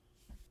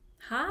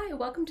Hi,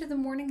 welcome to the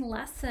morning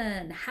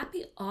lesson.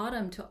 Happy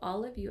autumn to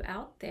all of you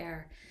out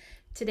there.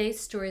 Today's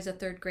story is a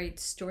third grade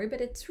story, but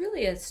it's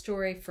really a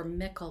story for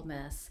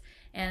Michaelmas.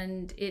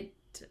 And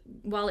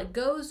while it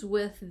goes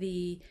with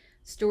the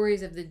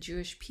stories of the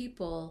Jewish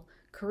people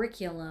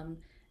curriculum,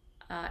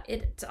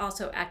 it's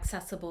also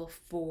accessible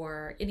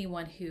for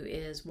anyone who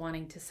is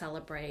wanting to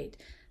celebrate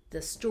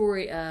the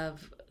story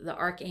of the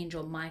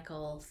Archangel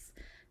Michael's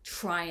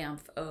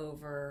triumph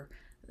over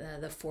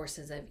the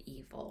forces of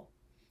evil.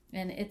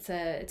 And it's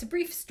a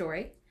brief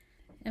story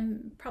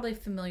and probably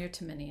familiar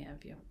to many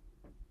of you.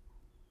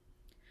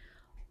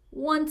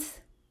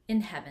 Once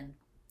in heaven,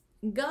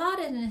 God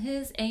and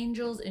his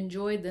angels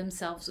enjoyed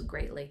themselves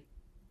greatly.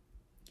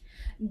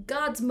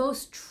 God's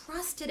most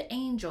trusted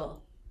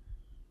angel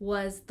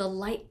was the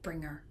light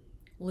bringer,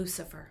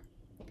 Lucifer.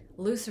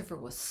 Lucifer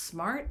was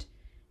smart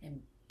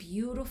and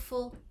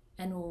beautiful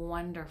and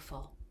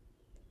wonderful.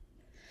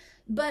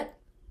 But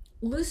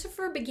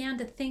Lucifer began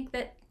to think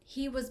that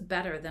he was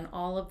better than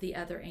all of the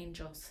other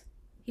angels.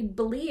 He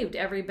believed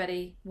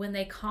everybody when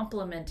they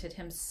complimented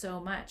him so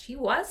much. He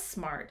was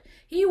smart.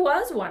 He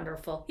was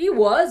wonderful. He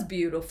was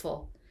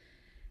beautiful.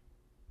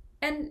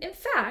 And in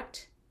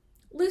fact,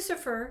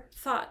 Lucifer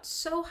thought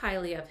so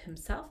highly of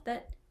himself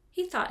that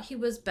he thought he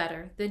was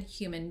better than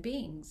human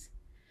beings,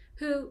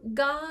 who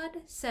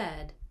God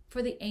said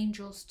for the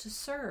angels to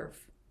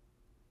serve.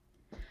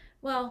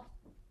 Well,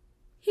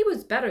 he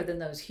was better than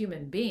those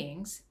human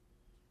beings.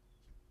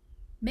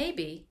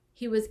 Maybe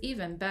he was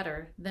even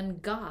better than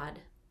God.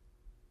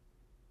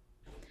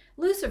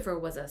 Lucifer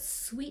was a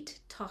sweet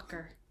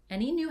talker,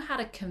 and he knew how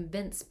to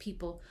convince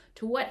people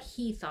to what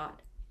he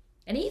thought.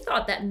 And he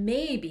thought that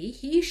maybe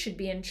he should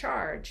be in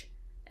charge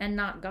and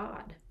not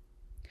God.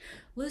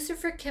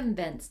 Lucifer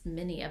convinced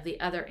many of the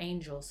other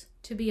angels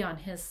to be on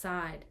his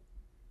side.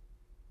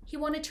 He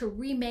wanted to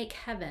remake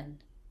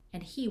heaven,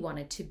 and he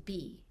wanted to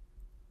be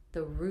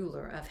the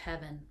ruler of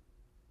heaven.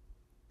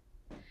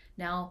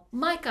 Now,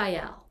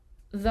 Michael,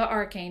 the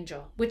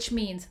archangel, which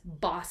means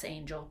boss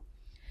angel,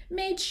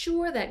 made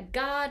sure that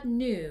God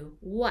knew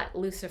what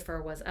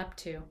Lucifer was up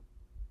to.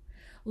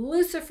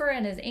 Lucifer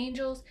and his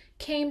angels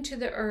came to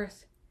the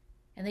earth,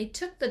 and they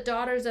took the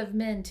daughters of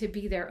men to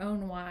be their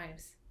own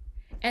wives.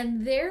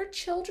 And their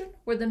children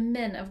were the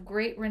men of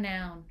great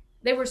renown.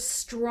 They were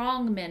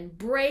strong men,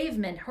 brave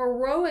men,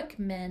 heroic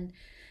men.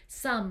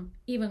 Some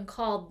even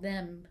called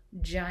them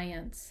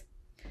giants.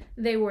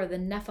 They were the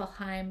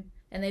Nephilim,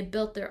 and they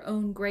built their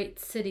own great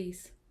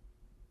cities.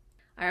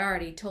 I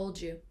already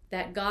told you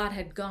that God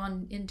had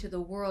gone into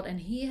the world and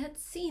he had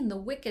seen the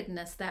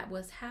wickedness that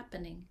was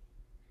happening.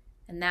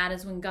 And that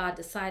is when God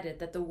decided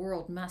that the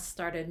world must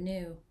start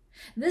anew.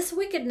 This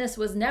wickedness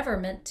was never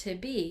meant to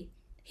be.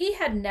 He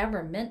had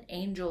never meant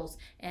angels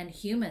and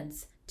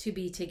humans to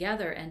be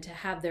together and to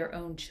have their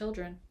own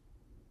children.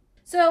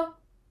 So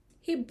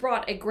he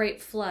brought a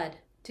great flood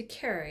to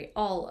carry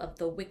all of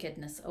the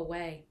wickedness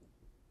away.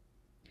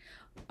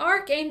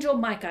 Archangel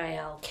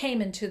Michael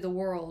came into the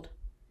world,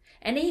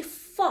 and he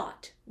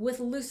fought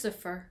with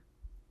Lucifer,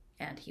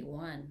 and he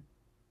won.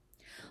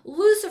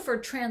 Lucifer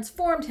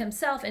transformed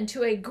himself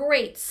into a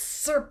great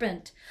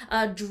serpent,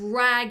 a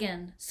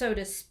dragon, so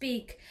to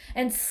speak,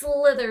 and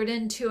slithered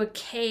into a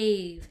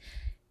cave,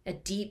 a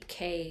deep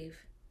cave,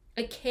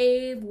 a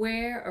cave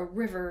where a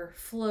river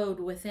flowed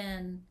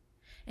within.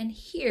 And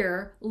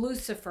here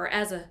Lucifer,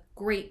 as a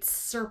great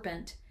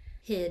serpent,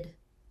 hid.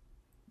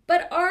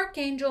 But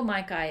Archangel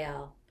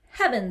Michael,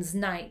 heaven's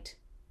knight,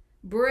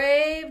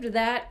 braved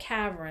that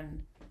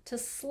cavern to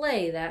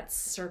slay that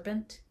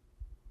serpent.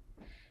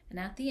 And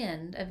at the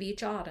end of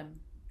each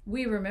autumn,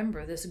 we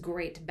remember this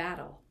great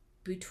battle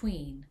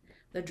between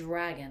the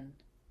dragon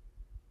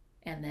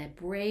and the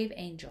brave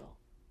angel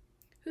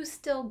who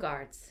still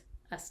guards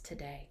us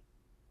today.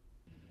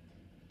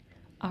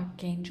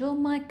 Archangel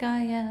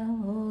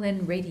Michael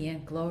in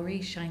radiant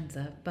glory shines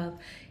above.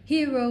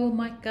 Hero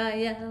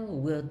Michael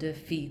will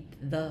defeat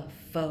the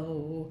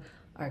foe.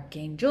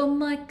 Archangel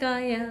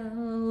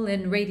Michael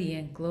in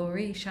radiant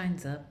glory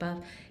shines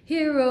above.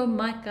 Hero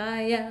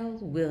Michael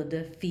will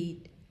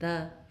defeat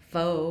the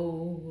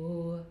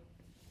foe.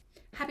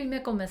 Happy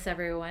Michaelmas,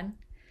 everyone.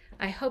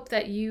 I hope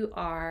that you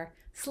are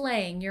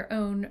slaying your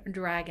own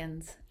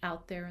dragons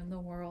out there in the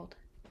world.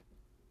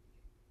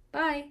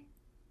 Bye.